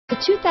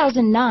The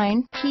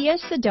 2009 Kia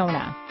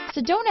Sedona.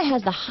 Sedona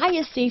has the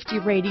highest safety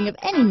rating of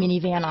any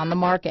minivan on the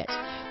market.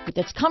 With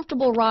its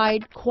comfortable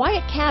ride,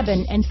 quiet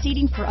cabin, and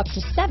seating for up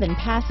to 7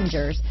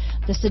 passengers,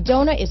 the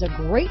Sedona is a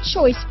great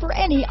choice for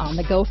any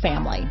on-the-go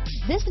family.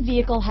 This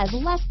vehicle has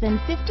less than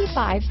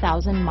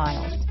 55,000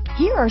 miles.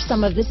 Here are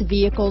some of this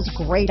vehicle's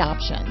great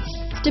options: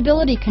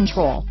 stability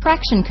control,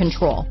 traction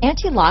control,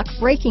 anti-lock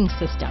braking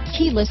system,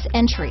 keyless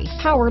entry,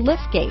 power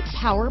liftgate,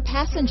 power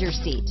passenger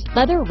seat,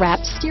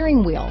 leather-wrapped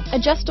steering wheel,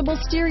 adjustable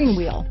steering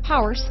wheel,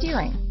 power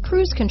steering,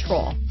 cruise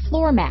control,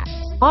 floor mats,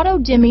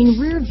 auto-dimming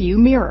rear-view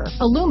mirror,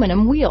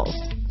 aluminum wheels,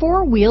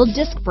 4-wheel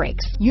disc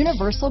brakes,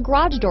 universal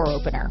garage door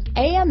opener,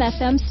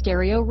 AM/FM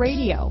stereo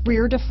radio,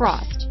 rear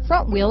defrost,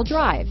 front-wheel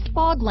drive,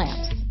 fog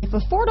lamps. If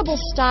affordable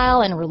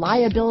style and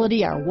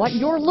reliability are what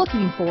you're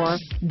looking for,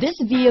 this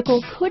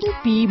vehicle couldn't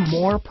be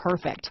more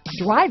perfect.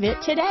 Drive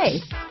it today.